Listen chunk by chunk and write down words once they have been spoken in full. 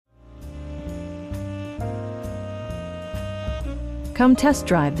Come test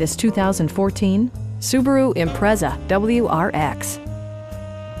drive this 2014 Subaru Impreza WRX.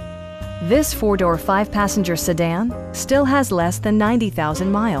 This four-door, five-passenger sedan still has less than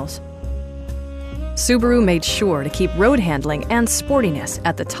 90,000 miles. Subaru made sure to keep road handling and sportiness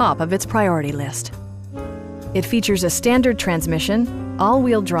at the top of its priority list. It features a standard transmission,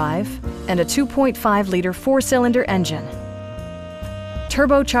 all-wheel drive, and a 2.5-liter four-cylinder engine.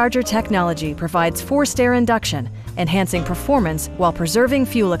 Turbocharger technology provides forced-air induction, enhancing performance while preserving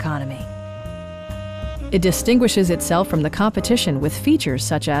fuel economy. It distinguishes itself from the competition with features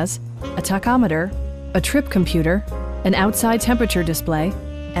such as a tachometer, a trip computer, an outside temperature display,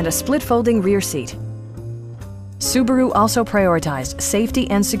 and a split-folding rear seat. Subaru also prioritized safety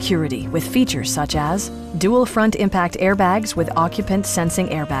and security with features such as dual front impact airbags with occupant sensing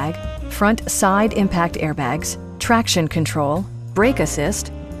airbag, front side impact airbags, traction control, brake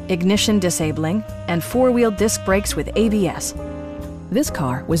assist, ignition disabling, and four-wheel disc brakes with ABS. This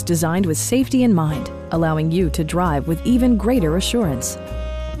car was designed with safety in mind, allowing you to drive with even greater assurance.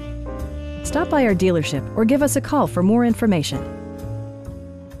 Stop by our dealership or give us a call for more information.